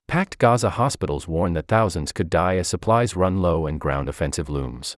Packed Gaza hospitals warn that thousands could die as supplies run low and ground offensive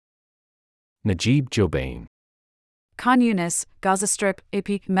looms. Najib Jobain. Khan Yunis, Gaza Strip,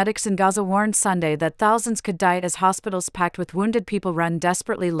 AP. Medics in Gaza warned Sunday that thousands could die as hospitals packed with wounded people run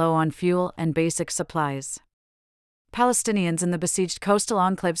desperately low on fuel and basic supplies. Palestinians in the besieged coastal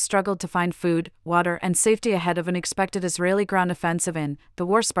enclave struggled to find food, water, and safety ahead of an expected Israeli ground offensive in the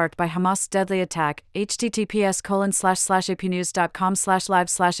war sparked by Hamas' deadly attack.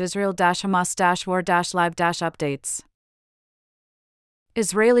 https://apnews.com/live/Israel-Hamas-war-live-updates.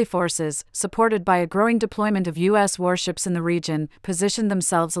 Israeli forces, supported by a growing deployment of U.S. warships in the region, positioned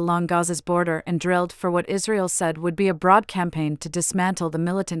themselves along Gaza's border and drilled for what Israel said would be a broad campaign to dismantle the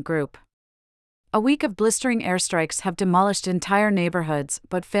militant group. A week of blistering airstrikes have demolished entire neighborhoods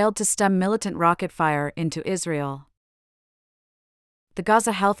but failed to stem militant rocket fire into Israel. The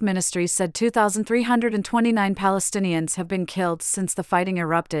Gaza Health Ministry said 2,329 Palestinians have been killed since the fighting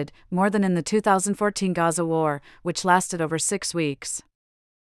erupted, more than in the 2014 Gaza war, which lasted over 6 weeks.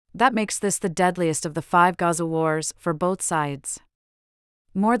 That makes this the deadliest of the 5 Gaza wars for both sides.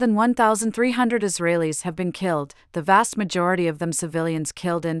 More than 1,300 Israelis have been killed, the vast majority of them civilians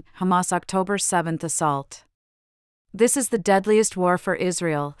killed in Hamas' October 7 assault. This is the deadliest war for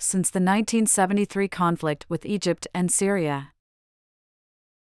Israel since the 1973 conflict with Egypt and Syria.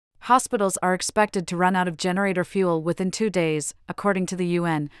 Hospitals are expected to run out of generator fuel within 2 days, according to the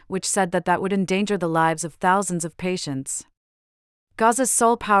UN, which said that would endanger the lives of thousands of patients. Gaza's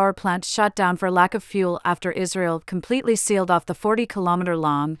sole power plant shut down for lack of fuel after Israel completely sealed off the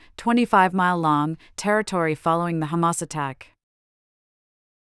 40-kilometer-long, 25-mile-long territory following the Hamas attack.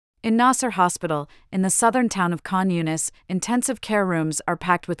 In Nasser Hospital, in the southern town of Khan Yunis, intensive care rooms are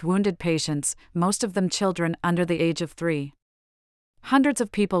packed with wounded patients, most of them children under the age of 3. Hundreds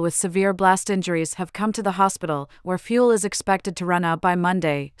of people with severe blast injuries have come to the hospital, where fuel is expected to run out by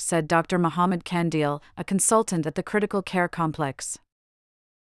Monday, said Dr. Mohammed Kandil, a consultant at the critical care complex.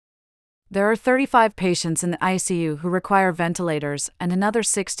 There are 35 patients in the ICU who require ventilators and another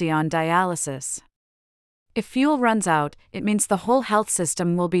 60 on dialysis. If fuel runs out, it means the whole health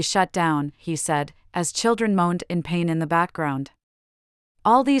system will be shut down, he said, as children moaned in pain in the background.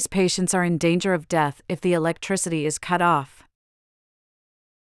 All these patients are in danger of death if the electricity is cut off.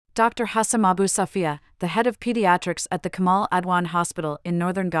 Dr. Hassam Abu Safia, the head of pediatrics at the Kamal Adwan Hospital in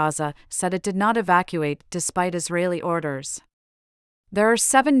northern Gaza, said it did not evacuate despite Israeli orders. There are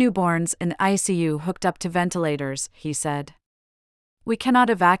 7 newborns in the ICU hooked up to ventilators, he said. We cannot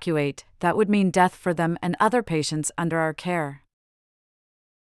evacuate, that would mean death for them and other patients under our care.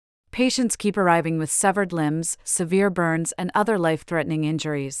 Patients keep arriving with severed limbs, severe burns, and other life-threatening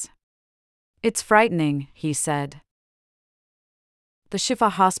injuries. It's frightening, he said. The Shifa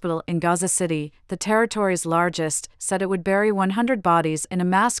Hospital in Gaza City, the territory's largest, said it would bury 100 bodies in a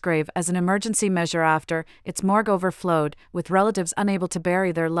mass grave as an emergency measure after its morgue overflowed, with relatives unable to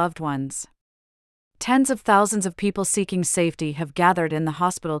bury their loved ones. Tens of thousands of people seeking safety have gathered in the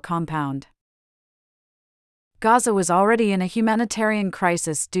hospital compound. Gaza was already in a humanitarian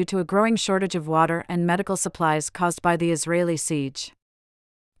crisis due to a growing shortage of water and medical supplies caused by the Israeli siege.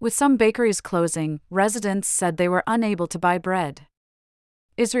 With some bakeries closing, residents said they were unable to buy bread.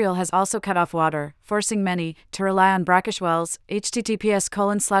 Israel has also cut off water, forcing many to rely on brackish wells.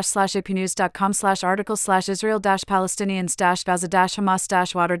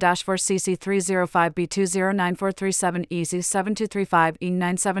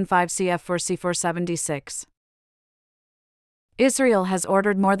 Israel has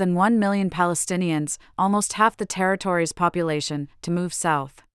ordered more than 1 million Palestinians, almost half the territory's population, to move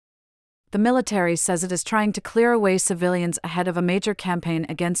south. The military says it is trying to clear away civilians ahead of a major campaign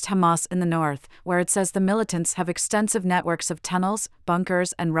against Hamas in the north, where it says the militants have extensive networks of tunnels,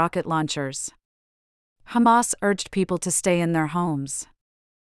 bunkers, and rocket launchers. Hamas urged people to stay in their homes.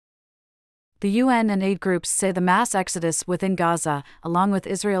 The UN and aid groups say the mass exodus within Gaza, along with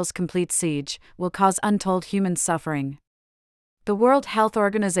Israel's complete siege, will cause untold human suffering. The World Health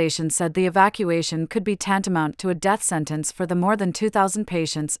Organization said the evacuation could be tantamount to a death sentence for the more than 2,000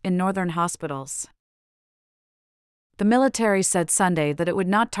 patients in northern hospitals. The military said Sunday that it would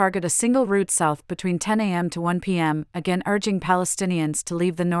not target a single route south between 10 a.m. to 1 p.m., again urging Palestinians to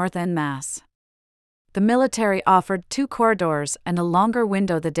leave the north en masse. The military offered 2 corridors and a longer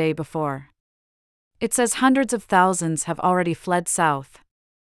window the day before. It says hundreds of thousands have already fled south.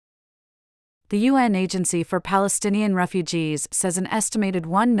 The UN Agency for Palestinian Refugees says an estimated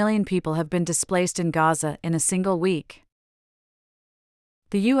 1 million people have been displaced in Gaza in a single week.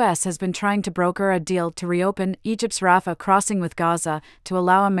 The U.S. has been trying to broker a deal to reopen Egypt's Rafah crossing with Gaza to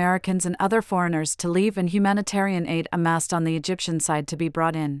allow Americans and other foreigners to leave and humanitarian aid amassed on the Egyptian side to be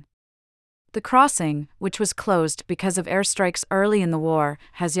brought in. The crossing, which was closed because of airstrikes early in the war,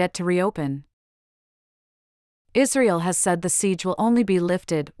 has yet to reopen. Israel has said the siege will only be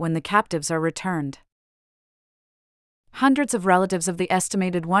lifted when the captives are returned. Hundreds of relatives of the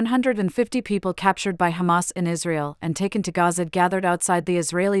estimated 150 people captured by Hamas in Israel and taken to Gaza gathered outside the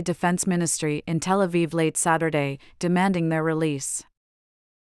Israeli Defense Ministry in Tel Aviv late Saturday, demanding their release.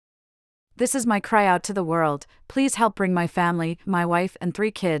 "This is my cry out to the world, please help bring my family, my wife and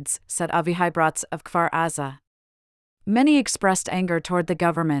 3 kids," said Avihai Bratz of Kfar Aza. Many expressed anger toward the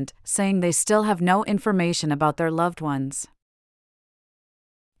government, saying they still have no information about their loved ones.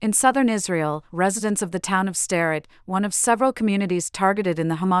 In southern Israel, residents of the town of Sderot, one of several communities targeted in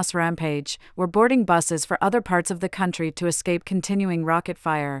the Hamas rampage, were boarding buses for other parts of the country to escape continuing rocket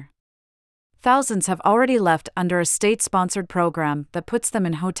fire. Thousands have already left under a state-sponsored program that puts them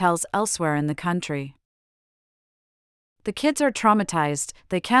in hotels elsewhere in the country. "The kids are traumatized,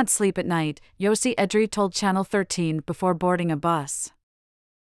 they can't sleep at night," Yossi Edrei told Channel 13 before boarding a bus.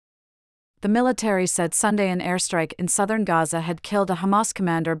 The military said Sunday an airstrike in southern Gaza had killed a Hamas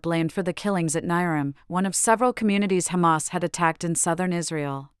commander blamed for the killings at Nairam, one of several communities Hamas had attacked in southern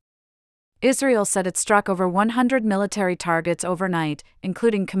Israel. Israel said it struck over 100 military targets overnight,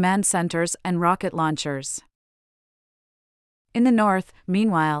 including command centers and rocket launchers. In the north,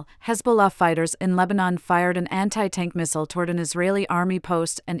 meanwhile, Hezbollah fighters in Lebanon fired an anti-tank missile toward an Israeli army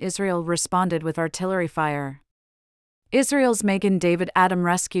post and Israel responded with artillery fire. Israel's Magen David Adom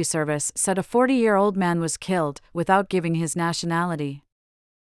Rescue Service said a 40-year-old man was killed, without giving his nationality.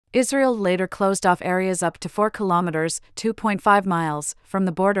 Israel later closed off areas up to 4 kilometers (2.5 miles) from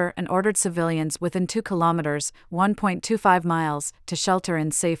the border and ordered civilians within 2 kilometers (1.25 miles) to shelter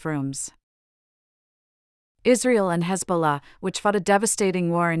in safe rooms. Israel and Hezbollah, which fought a devastating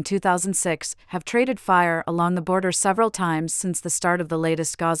war in 2006, have traded fire along the border several times since the start of the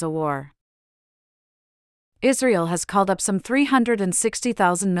latest Gaza war. Israel has called up some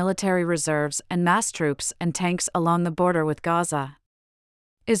 360,000 military reserves and mass troops and tanks along the border with Gaza.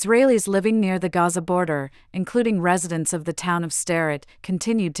 Israelis living near the Gaza border, including residents of the town of Sderot,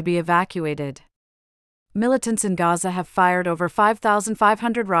 continued to be evacuated. Militants in Gaza have fired over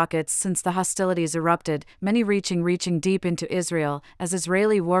 5,500 rockets since the hostilities erupted, many reaching deep into Israel, as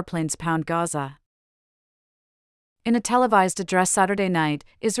Israeli warplanes pound Gaza. In a televised address Saturday night,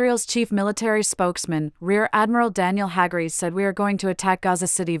 Israel's chief military spokesman, Rear Admiral Daniel Hagari, said we are going to attack Gaza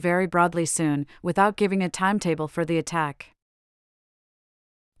City very broadly soon, without giving a timetable for the attack.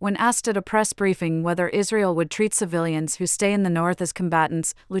 When asked at a press briefing whether Israel would treat civilians who stay in the north as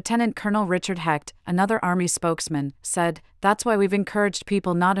combatants, Lieutenant Colonel Richard Hecht, another army spokesman, said, "That's why we've encouraged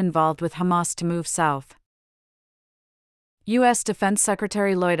people not involved with Hamas to move south." U.S. Defense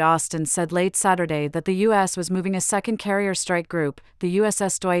Secretary Lloyd Austin said late Saturday that the U.S. was moving a second carrier strike group, the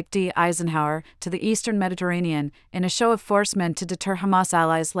USS Dwight D. Eisenhower, to the eastern Mediterranean, in a show of force meant to deter Hamas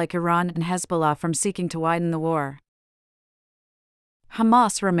allies like Iran and Hezbollah from seeking to widen the war.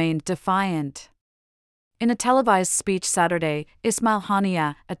 Hamas remained defiant. In a televised speech Saturday, Ismail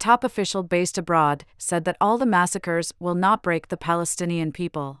Haniyeh, a top official based abroad, said that all the massacres will not break the Palestinian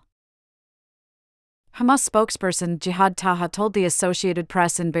people. Hamas spokesperson Jihad Taha told the Associated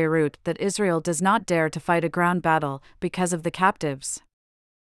Press in Beirut that Israel does not dare to fight a ground battle because of the captives.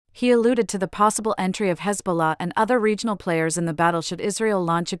 He alluded to the possible entry of Hezbollah and other regional players in the battle should Israel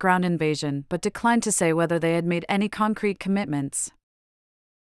launch a ground invasion, but declined to say whether they had made any concrete commitments.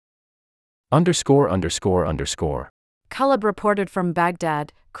 _____. Kulab reported from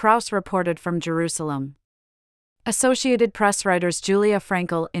Baghdad, Kraus reported from Jerusalem. Associated Press writers Julia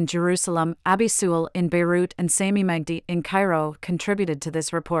Frankel in Jerusalem, Abi Sewell in Beirut and Sami Magdi in Cairo contributed to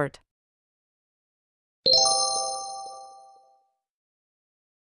this report.